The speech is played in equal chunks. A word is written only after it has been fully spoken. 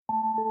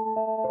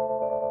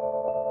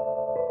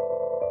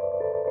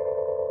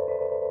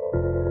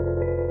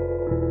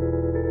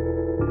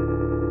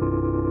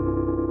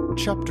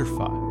Chapter 5.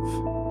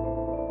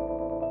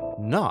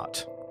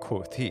 Not,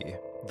 quoth he,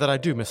 that I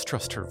do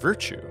mistrust her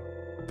virtue,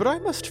 but I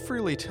must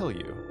freely tell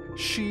you,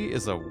 she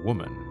is a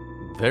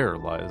woman. There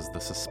lies the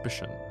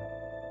suspicion.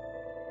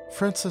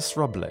 Francis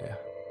Rabelais,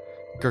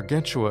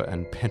 Gargantua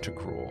and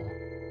Pantagruel,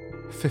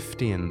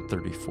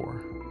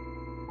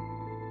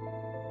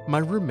 1534. My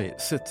roommate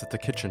sits at the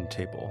kitchen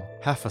table,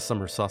 half a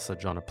summer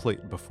sausage on a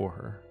plate before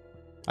her.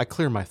 I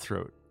clear my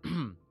throat.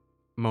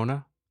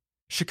 Mona?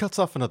 She cuts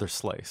off another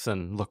slice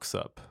and looks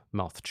up,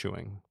 mouth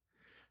chewing.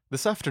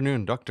 This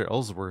afternoon, Dr.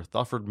 Ellsworth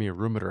offered me a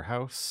room at her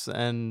house,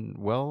 and,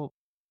 well,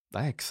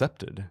 I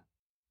accepted.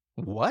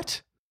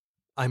 What?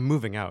 I'm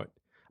moving out.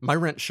 My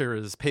rent share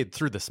is paid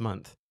through this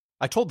month.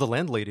 I told the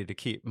landlady to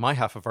keep my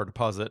half of our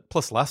deposit,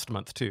 plus last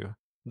month, too.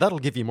 That'll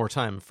give you more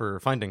time for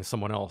finding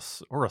someone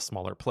else, or a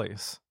smaller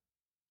place.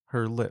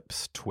 Her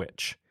lips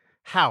twitch.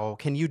 How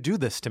can you do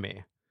this to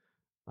me?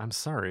 I'm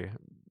sorry.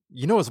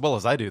 You know as well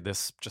as I do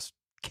this just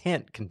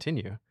can't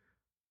continue.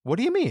 What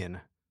do you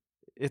mean?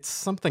 It's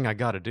something I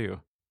gotta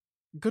do.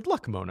 Good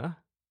luck, Mona.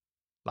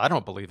 I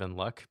don't believe in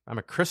luck. I'm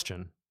a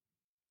Christian.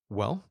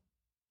 Well,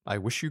 I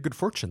wish you good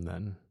fortune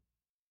then.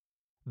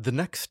 The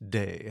next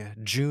day,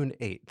 June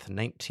 8th,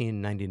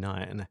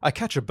 1999, I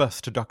catch a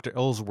bus to Dr.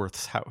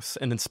 Ellsworth's house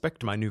and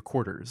inspect my new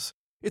quarters.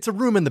 It's a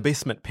room in the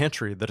basement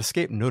pantry that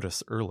escaped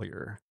notice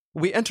earlier.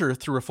 We enter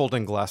through a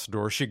folding glass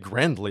door she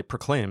grandly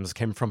proclaims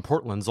came from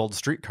Portland's old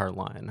streetcar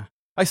line.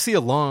 I see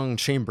a long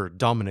chamber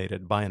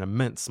dominated by an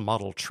immense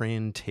model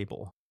train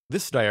table.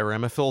 This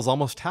diorama fills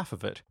almost half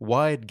of it,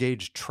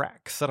 wide-gauge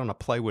track set on a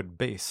plywood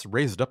base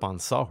raised up on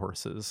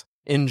sawhorses.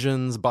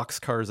 Engines,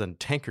 boxcars, and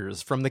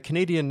tankers from the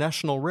Canadian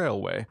National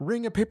Railway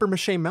ring a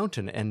papier-mâché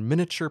mountain and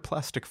miniature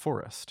plastic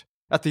forest.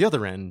 At the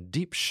other end,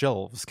 deep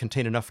shelves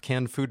contain enough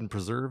canned food and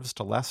preserves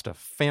to last a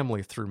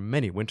family through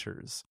many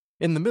winters.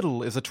 In the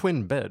middle is a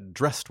twin bed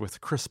dressed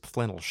with crisp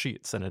flannel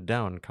sheets and a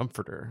down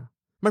comforter.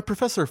 My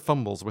professor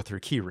fumbles with her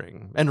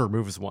keyring and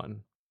removes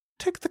one.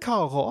 Take the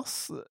car,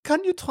 Ross.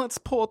 Can you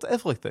transport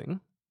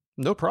everything?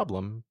 No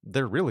problem.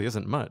 There really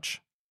isn't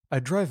much. I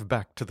drive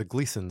back to the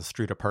Gleason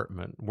Street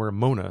apartment where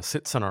Mona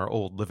sits in our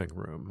old living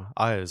room,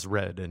 eyes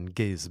red and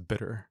gaze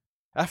bitter.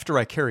 After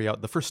I carry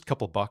out the first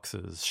couple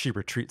boxes, she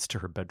retreats to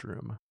her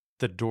bedroom.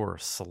 The door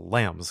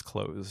slams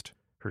closed.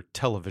 Her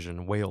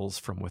television wails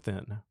from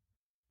within.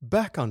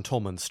 Back on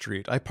Tolman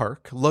Street, I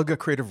park, lug a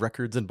crate of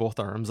records in both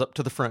arms up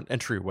to the front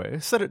entryway,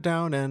 set it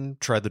down, and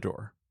try the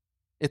door.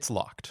 It's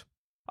locked.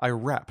 I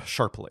rap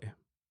sharply.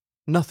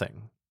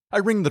 Nothing. I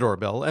ring the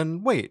doorbell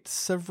and wait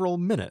several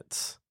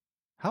minutes.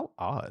 How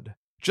odd.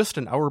 Just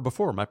an hour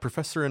before, my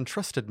professor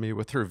entrusted me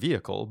with her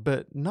vehicle,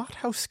 but not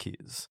house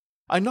keys.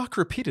 I knock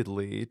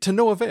repeatedly, to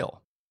no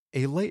avail.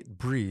 A light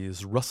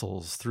breeze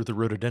rustles through the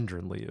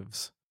rhododendron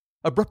leaves.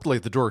 Abruptly,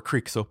 the door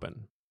creaks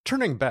open.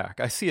 Turning back,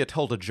 I see it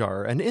held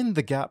ajar, and in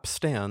the gap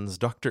stands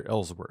Dr.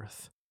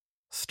 Ellsworth.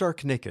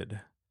 Stark naked,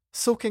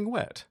 soaking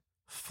wet,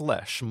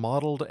 flesh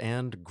mottled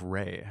and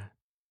gray.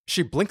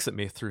 She blinks at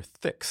me through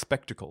thick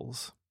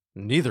spectacles.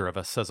 Neither of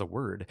us says a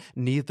word.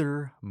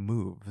 Neither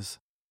moves.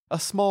 A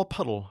small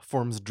puddle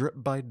forms drip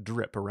by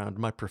drip around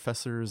my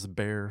professor's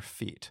bare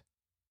feet.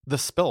 The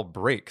spell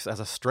breaks as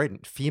a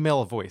strident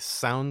female voice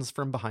sounds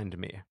from behind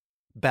me.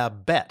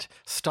 Babette,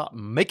 stop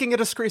making a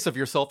disgrace of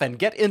yourself and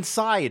get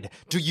inside!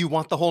 Do you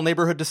want the whole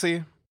neighborhood to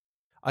see?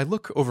 I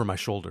look over my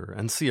shoulder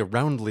and see a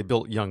roundly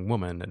built young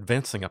woman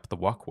advancing up the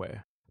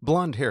walkway.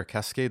 Blonde hair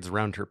cascades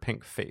around her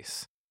pink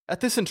face. At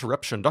this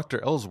interruption,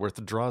 Dr.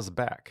 Ellsworth draws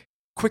back.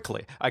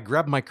 Quickly, I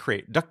grab my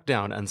crate, duck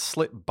down, and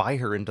slip by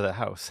her into the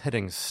house,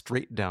 heading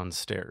straight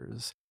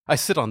downstairs. I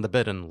sit on the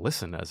bed and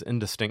listen as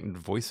indistinct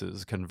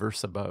voices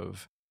converse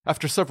above.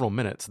 After several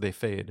minutes, they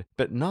fade,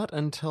 but not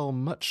until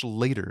much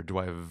later do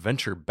I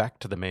venture back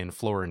to the main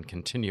floor and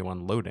continue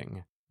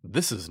unloading.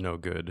 This is no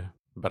good,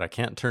 but I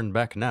can't turn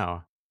back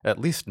now. At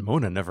least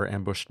Mona never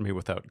ambushed me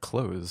without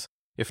clothes.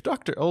 If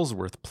Dr.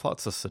 Ellsworth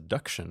plots a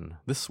seduction,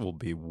 this will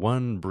be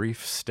one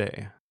brief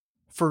stay.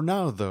 For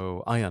now,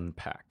 though, I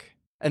unpack.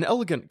 An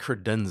elegant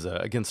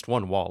credenza against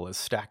one wall is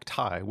stacked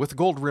high with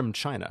gold-rimmed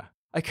china.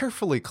 I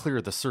carefully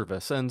clear the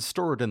service and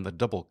store it in the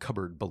double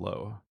cupboard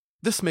below.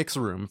 This makes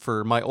room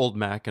for my old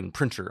Mac and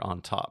printer on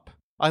top.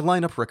 I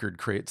line up record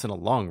crates in a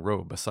long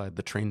row beside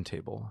the train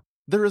table.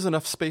 There is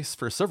enough space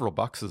for several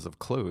boxes of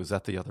clothes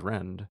at the other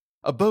end.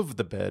 Above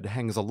the bed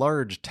hangs a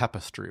large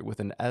tapestry with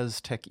an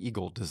Aztec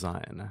eagle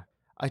design.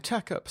 I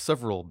tack up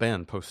several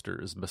band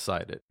posters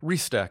beside it,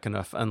 restack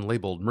enough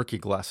unlabeled murky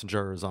glass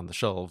jars on the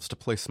shelves to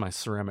place my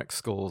ceramic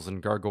skulls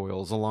and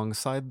gargoyles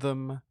alongside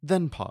them,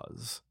 then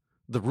pause.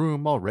 The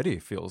room already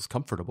feels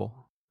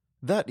comfortable.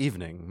 That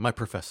evening, my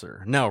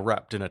professor, now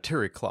wrapped in a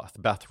terry cloth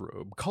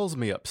bathrobe, calls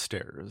me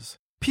upstairs.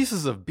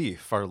 Pieces of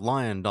beef are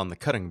lined on the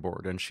cutting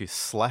board and she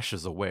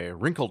slashes away,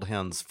 wrinkled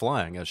hands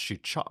flying as she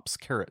chops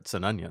carrots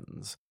and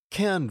onions.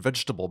 Canned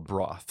vegetable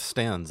broth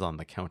stands on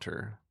the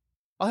counter.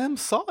 I am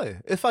sorry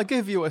if I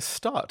gave you a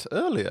start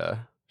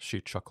earlier,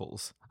 she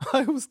chuckles.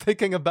 I was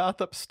taking a bath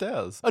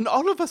upstairs, and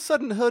all of a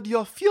sudden heard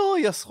your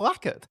furious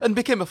racket, and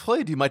became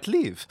afraid you might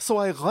leave, so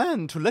I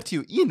ran to let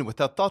you in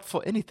without thought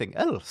for anything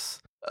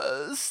else.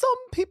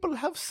 Some people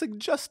have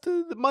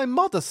suggested my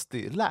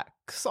modesty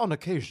lacks on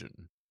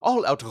occasion.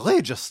 All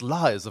outrageous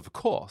lies, of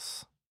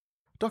course.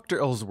 Dr.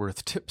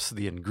 Ellsworth tips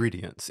the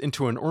ingredients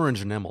into an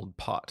orange-enameled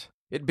pot.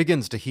 It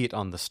begins to heat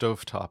on the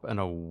stovetop, and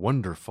a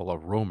wonderful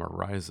aroma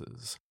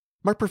rises.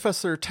 My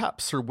professor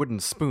taps her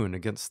wooden spoon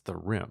against the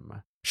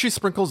rim. She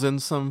sprinkles in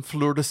some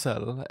fleur de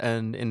sel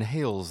and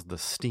inhales the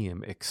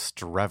steam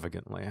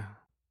extravagantly.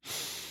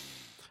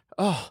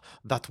 Oh,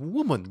 that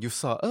woman you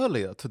saw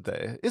earlier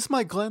today is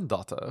my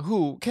granddaughter,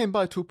 who came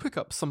by to pick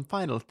up some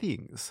final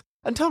things.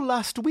 Until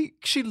last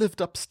week, she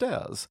lived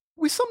upstairs.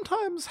 We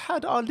sometimes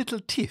had our little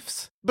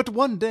tiffs, but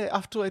one day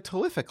after a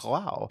terrific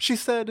row, she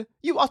said,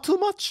 "You are too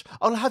much,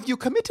 I'll have you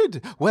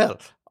committed." Well,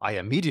 I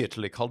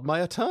immediately called my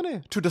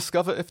attorney to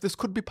discover if this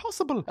could be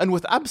possible, and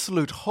with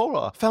absolute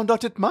horror found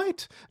out it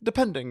might,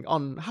 depending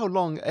on how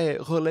long a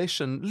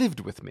relation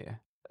lived with me.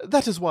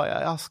 That is why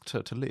I asked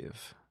her to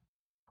leave.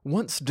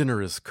 Once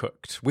dinner is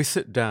cooked, we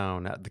sit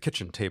down at the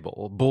kitchen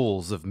table,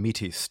 bowls of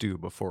meaty stew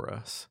before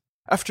us.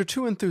 After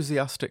 2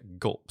 enthusiastic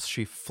gulps,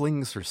 she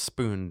flings her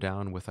spoon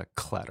down with a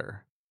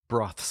clatter.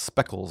 Broth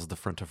speckles the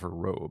front of her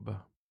robe.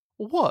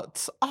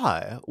 What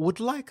I would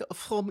like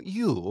from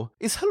you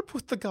is help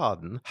with the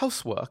garden,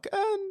 housework,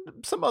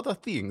 and some other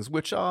things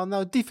which are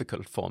now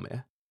difficult for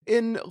me.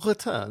 In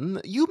return,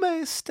 you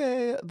may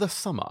stay the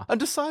summer and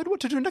decide what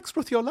to do next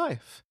with your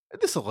life.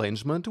 This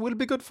arrangement will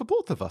be good for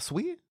both of us,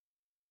 oui?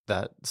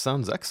 That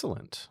sounds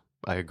excellent,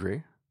 I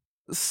agree.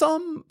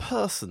 Some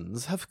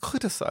persons have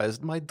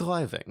criticized my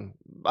driving.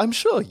 I'm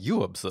sure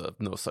you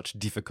observed no such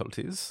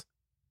difficulties.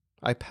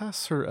 I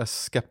pass her a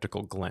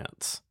skeptical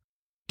glance.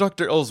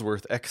 Dr.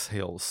 Ellsworth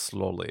exhales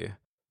slowly.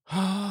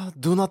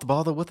 Do not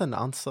bother with an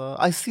answer.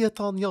 I see it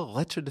on your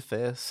wretched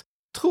face.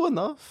 True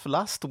enough,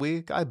 last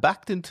week I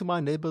backed into my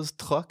neighbor's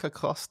truck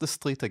across the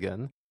street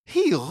again.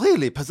 He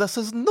really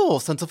possesses no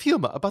sense of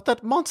humor about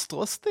that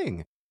monstrous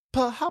thing.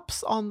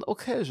 Perhaps on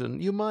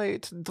occasion you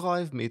might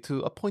drive me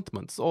to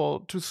appointments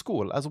or to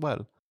school as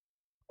well.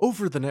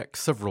 Over the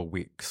next several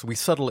weeks, we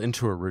settle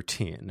into a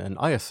routine, and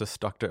I assist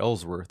Dr.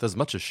 Ellsworth as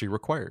much as she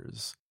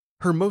requires.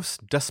 Her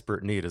most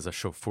desperate need is a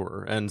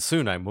chauffeur, and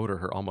soon I motor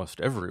her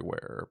almost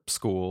everywhere,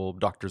 school,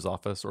 doctor's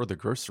office, or the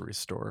grocery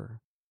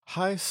store.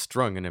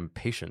 High-strung and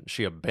impatient,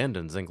 she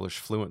abandons English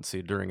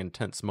fluency during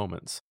intense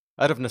moments.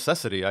 Out of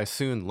necessity, I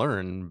soon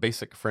learn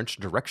basic French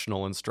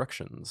directional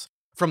instructions.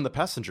 From the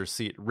passenger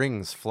seat,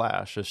 rings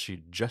flash as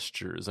she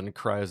gestures and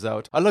cries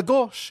out, "À la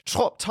gauche,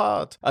 trop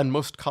tard," and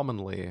most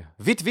commonly,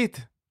 "Vite,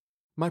 vite."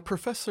 My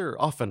professor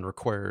often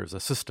requires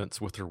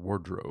assistance with her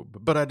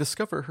wardrobe, but I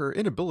discover her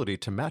inability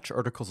to match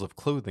articles of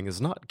clothing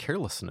is not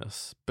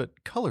carelessness,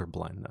 but color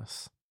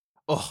blindness.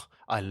 "Oh,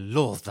 I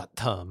loathe that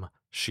term,"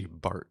 she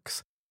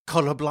barks.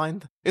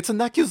 "Colorblind? It's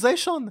an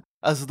accusation,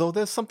 as though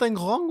there's something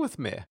wrong with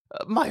me.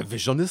 My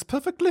vision is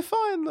perfectly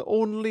fine,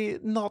 only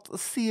not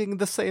seeing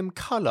the same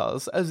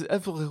colors as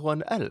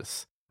everyone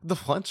else. The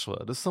French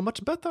word is so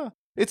much better.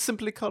 It's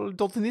simply called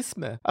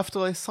daltonisme,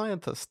 after a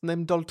scientist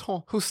named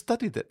Dalton who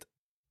studied it."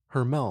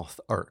 Her mouth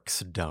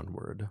arcs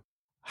downward.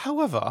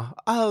 "However,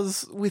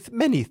 as with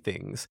many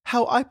things,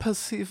 how I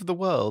perceive the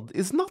world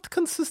is not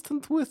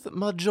consistent with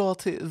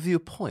majority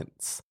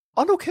viewpoints.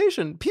 On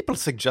occasion, people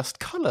suggest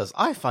colors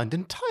I find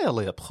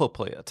entirely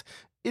appropriate.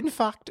 In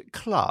fact,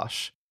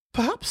 clash.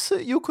 Perhaps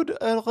you could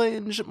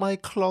arrange my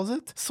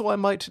closet so I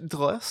might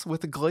dress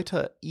with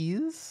greater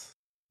ease?"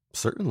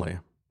 "Certainly,"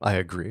 I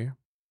agree.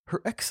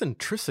 Her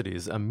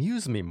eccentricities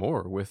amuse me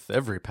more with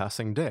every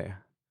passing day.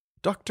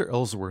 Dr.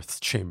 Ellsworth's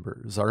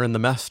chambers are in the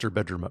master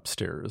bedroom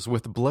upstairs,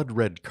 with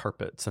blood-red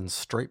carpets and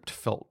striped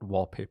felt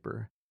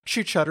wallpaper.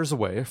 She chatters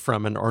away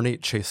from an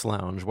ornate chase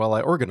lounge while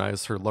I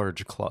organize her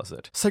large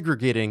closet,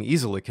 segregating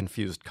easily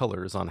confused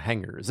colors on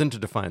hangers into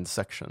defined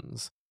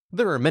sections.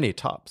 There are many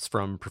tops,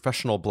 from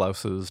professional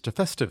blouses to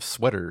festive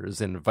sweaters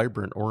in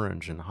vibrant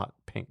orange and hot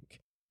pink.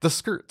 The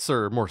skirts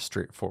are more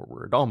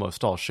straightforward,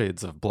 almost all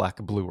shades of black,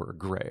 blue, or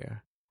gray.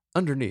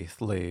 Underneath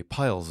lay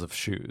piles of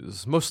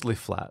shoes, mostly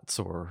flats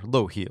or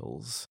low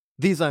heels.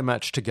 These I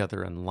match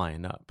together and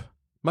line up.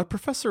 My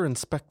professor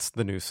inspects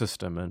the new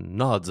system and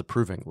nods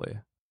approvingly.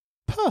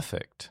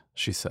 "Perfect,"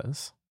 she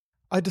says.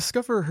 I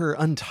discover her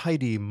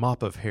untidy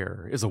mop of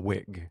hair is a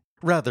wig.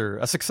 Rather,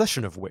 a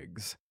succession of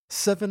wigs.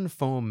 7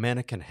 foam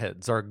mannequin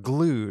heads are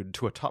glued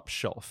to a top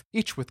shelf,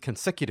 each with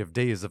consecutive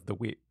days of the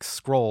week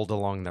scrawled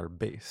along their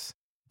base.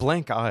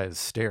 Blank eyes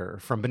stare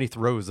from beneath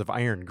rows of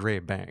iron gray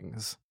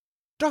bangs.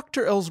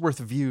 Dr. Ellsworth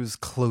views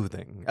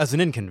clothing as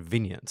an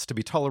inconvenience to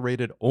be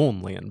tolerated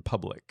only in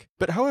public.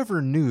 But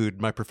however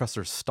nude my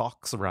professor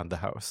stalks around the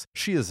house,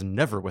 she is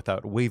never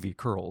without wavy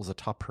curls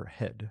atop her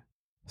head.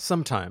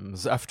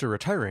 Sometimes, after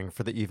retiring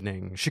for the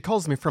evening, she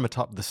calls me from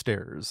atop the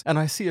stairs, and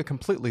I see a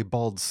completely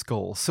bald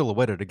skull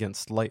silhouetted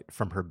against light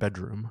from her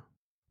bedroom.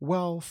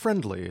 While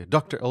friendly,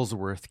 Dr.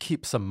 Ellsworth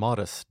keeps a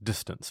modest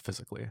distance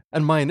physically,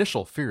 and my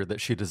initial fear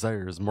that she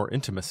desires more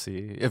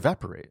intimacy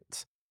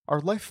evaporates. Our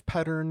life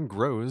pattern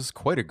grows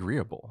quite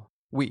agreeable.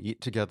 We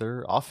eat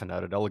together, often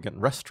out at elegant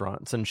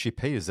restaurants, and she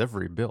pays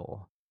every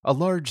bill. A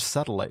large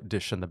satellite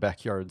dish in the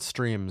backyard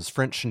streams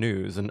French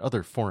news and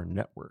other foreign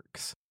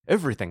networks.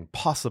 Everything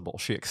possible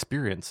she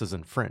experiences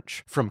in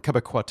French, from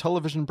Quebecois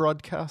television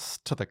broadcasts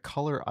to the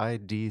caller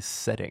ID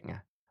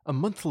setting. A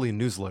monthly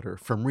newsletter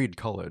from Reed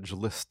College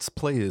lists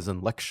plays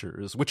and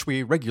lectures, which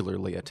we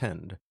regularly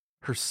attend.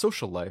 Her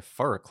social life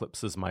far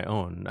eclipses my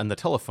own, and the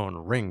telephone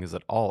rings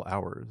at all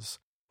hours.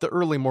 The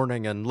early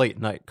morning and late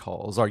night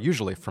calls are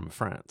usually from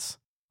France.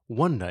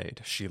 One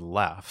night, she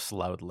laughs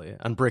loudly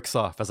and breaks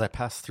off as I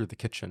pass through the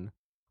kitchen.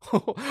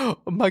 "Oh,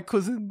 my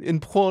cousin in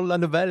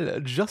Pont-la-Nouvelle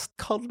just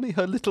called me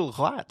her little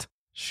rat,"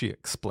 she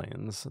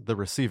explains, the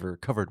receiver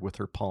covered with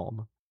her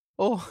palm.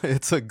 "Oh,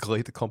 it's a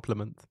great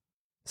compliment."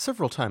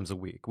 Several times a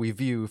week, we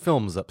view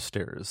films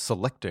upstairs,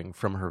 selecting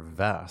from her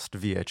vast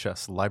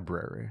VHS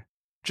library.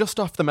 Just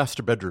off the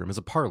master bedroom is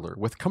a parlor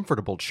with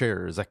comfortable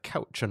chairs, a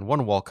couch, and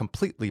one wall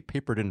completely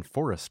papered in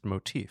forest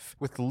motif,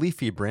 with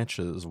leafy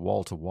branches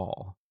wall to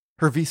wall.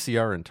 Her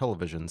VCR and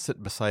television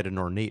sit beside an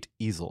ornate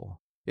easel.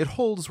 It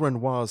holds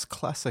Renoir's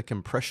classic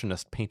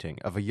impressionist painting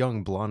of a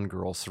young blonde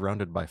girl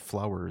surrounded by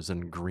flowers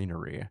and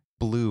greenery,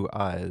 blue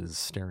eyes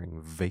staring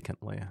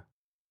vacantly.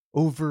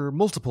 Over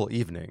multiple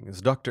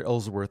evenings, Dr.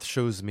 Ellsworth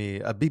shows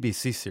me a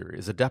BBC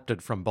series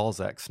adapted from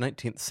Balzac's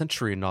 19th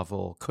century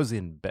novel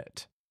Cousine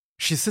Bette.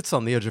 She sits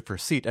on the edge of her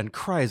seat and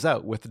cries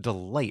out with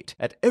delight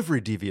at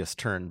every devious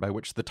turn by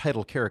which the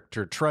title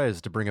character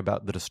tries to bring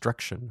about the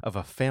destruction of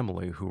a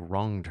family who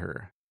wronged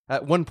her.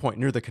 At one point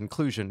near the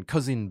conclusion,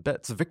 Cousine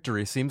Bette's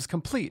victory seems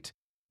complete.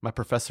 My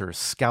professor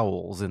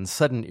scowls in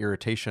sudden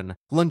irritation,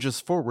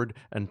 lunges forward,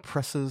 and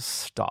presses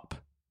stop.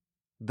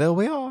 "There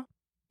we are,"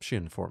 she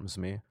informs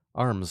me,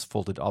 arms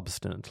folded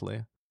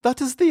obstinately. "That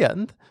is the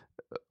end?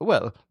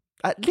 Well,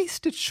 at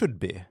least it should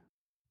be."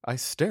 I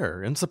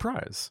stare in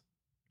surprise.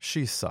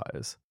 She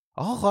sighs.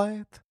 "All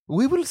right,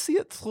 we will see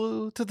it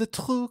through to the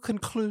true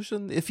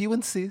conclusion if you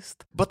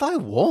insist. But I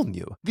warn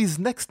you, these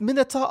next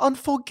minutes are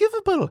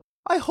unforgivable.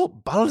 I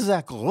hope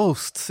Balzac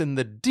roasts in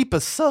the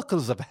deepest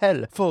circles of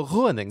hell for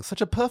ruining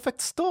such a perfect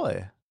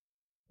story."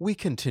 We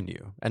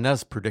continue, and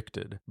as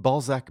predicted,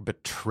 Balzac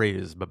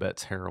betrays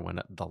Babette's heroine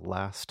at the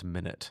last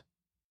minute.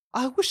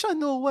 "I wish I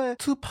knew a way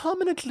to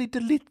permanently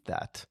delete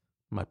that,"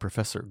 my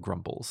professor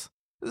grumbles.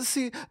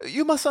 "See,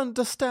 you must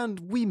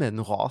understand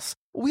women, Ross.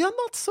 We are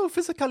not so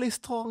physically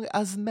strong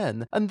as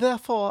men, and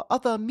therefore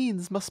other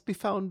means must be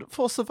found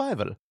for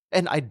survival.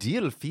 An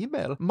ideal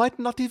female might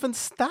not even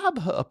stab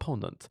her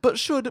opponent, but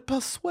should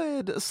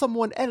persuade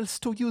someone else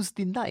to use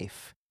the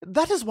knife.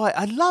 That is why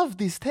I love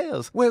these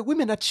tales, where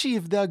women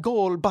achieve their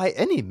goal by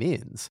any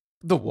means.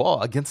 The war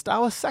against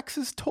our sex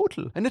is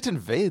total, and it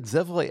invades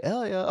every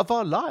area of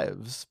our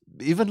lives,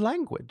 even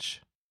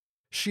language."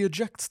 She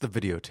ejects the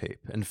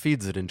videotape and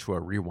feeds it into a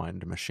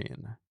rewind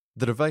machine.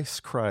 The device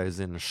cries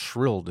in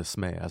shrill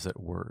dismay as it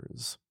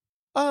whirs.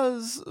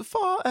 "As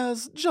far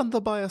as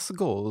gender bias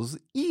goes,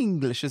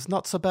 English is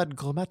not so bad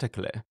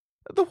grammatically.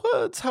 The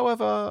words,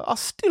 however, are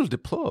still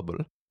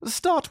deplorable.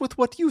 Start with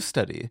what you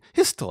study,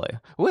 history.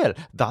 Well,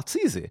 that's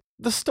easy.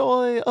 The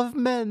story of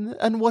men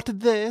and what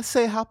they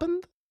say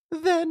happened.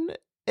 Then,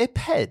 a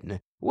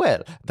pen.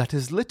 Well, that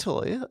is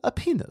literally a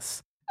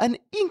penis. An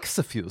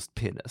ink-suffused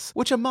penis,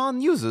 which a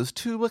man uses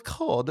to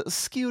record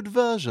skewed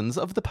versions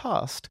of the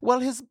past, while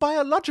his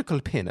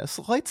biological penis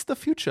writes the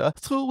future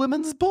through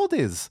women's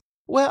bodies.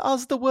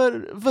 Whereas the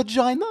word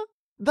vagina,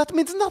 that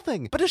means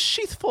nothing but a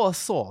sheath for a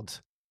sword.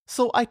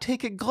 So I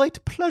take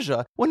great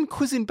pleasure when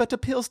Cousine Bette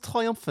appears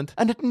triumphant,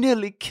 and it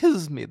nearly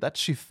kills me that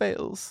she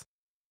fails."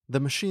 The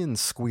machine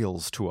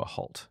squeals to a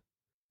halt.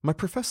 My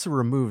professor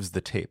removes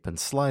the tape and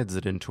slides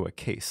it into a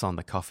case on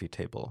the coffee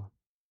table.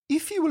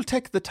 "If you will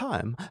take the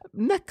time,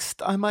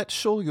 next I might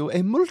show you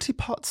a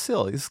multi-part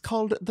series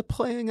called The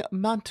Praying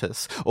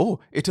Mantis. Oh,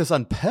 it is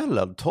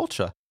unparalleled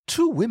torture.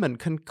 Two women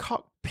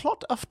concoct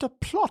plot after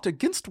plot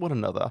against one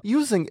another,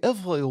 using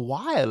every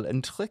wile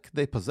and trick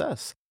they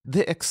possess.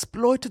 They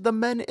exploit the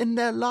men in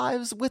their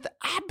lives with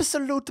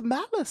absolute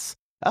malice.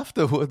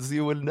 Afterwards,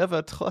 you will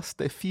never trust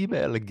a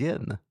female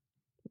again."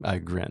 I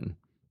grin.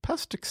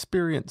 Past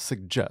experience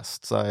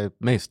suggests I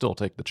may still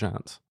take the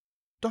chance.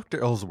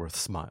 Dr. Ellsworth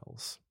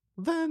smiles.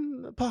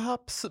 "Then,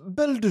 perhaps,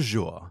 Belle de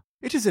Jour.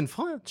 It is in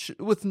French,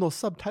 with no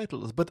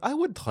subtitles, but I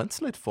would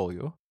translate for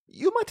you.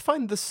 You might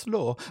find this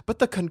slow, but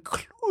the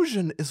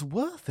conclusion is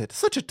worth it.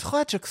 Such a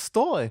tragic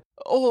story.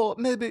 Or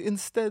maybe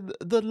instead,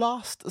 The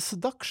Last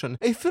Seduction,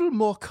 a film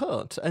more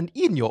current and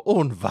in your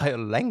own vile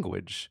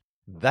language.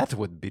 That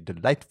would be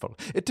delightful.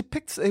 It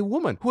depicts a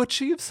woman who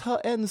achieves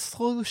her ends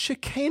through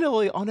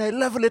chicanery on a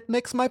level it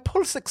makes my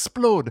pulse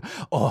explode.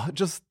 Oh,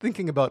 just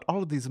thinking about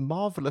all of these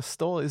marvelous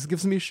stories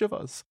gives me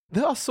shivers.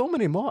 There are so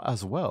many more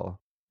as well.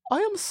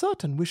 I am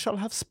certain we shall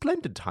have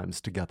splendid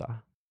times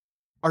together."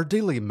 Our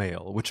daily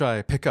mail, which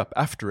I pick up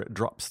after it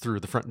drops through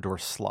the front door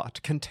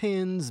slot,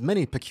 contains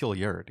many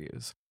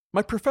peculiarities.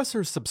 My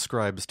professor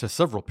subscribes to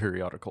several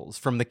periodicals,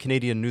 from the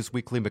Canadian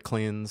newsweekly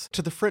Maclean's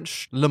to the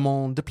French Le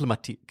Monde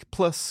Diplomatique,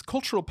 plus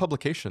cultural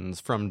publications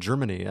from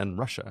Germany and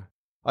Russia.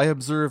 I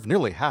observe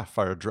nearly half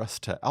are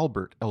addressed to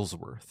Albert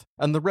Ellsworth,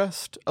 and the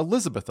rest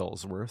Elizabeth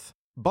Ellsworth,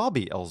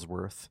 Bobby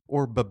Ellsworth,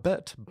 or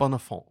Babette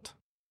Bonifant.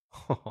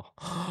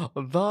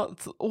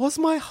 That was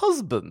my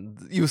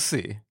husband, you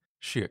see,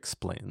 she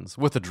explains,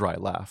 with a dry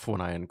laugh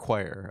when I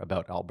inquire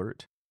about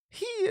Albert.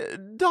 He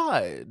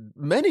died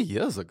many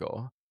years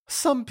ago.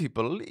 Some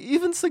people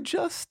even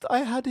suggest I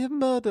had him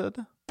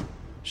murdered.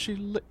 She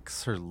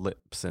licks her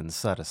lips in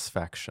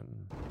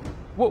satisfaction.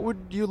 What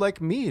would you like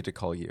me to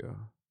call you?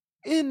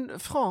 In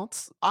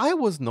France, I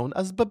was known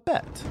as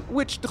Babette,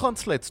 which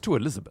translates to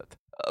Elizabeth.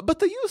 But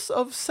the use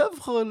of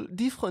several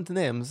different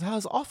names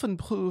has often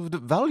proved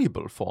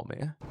valuable for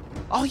me.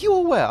 Are you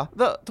aware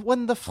that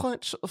when the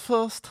French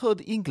first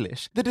heard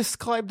English, they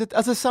described it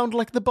as a sound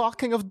like the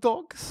barking of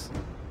dogs?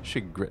 She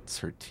grits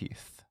her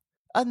teeth.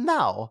 And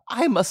now,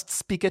 I must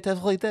speak it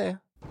every day.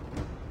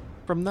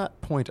 From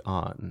that point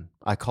on,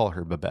 I call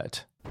her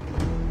Babette.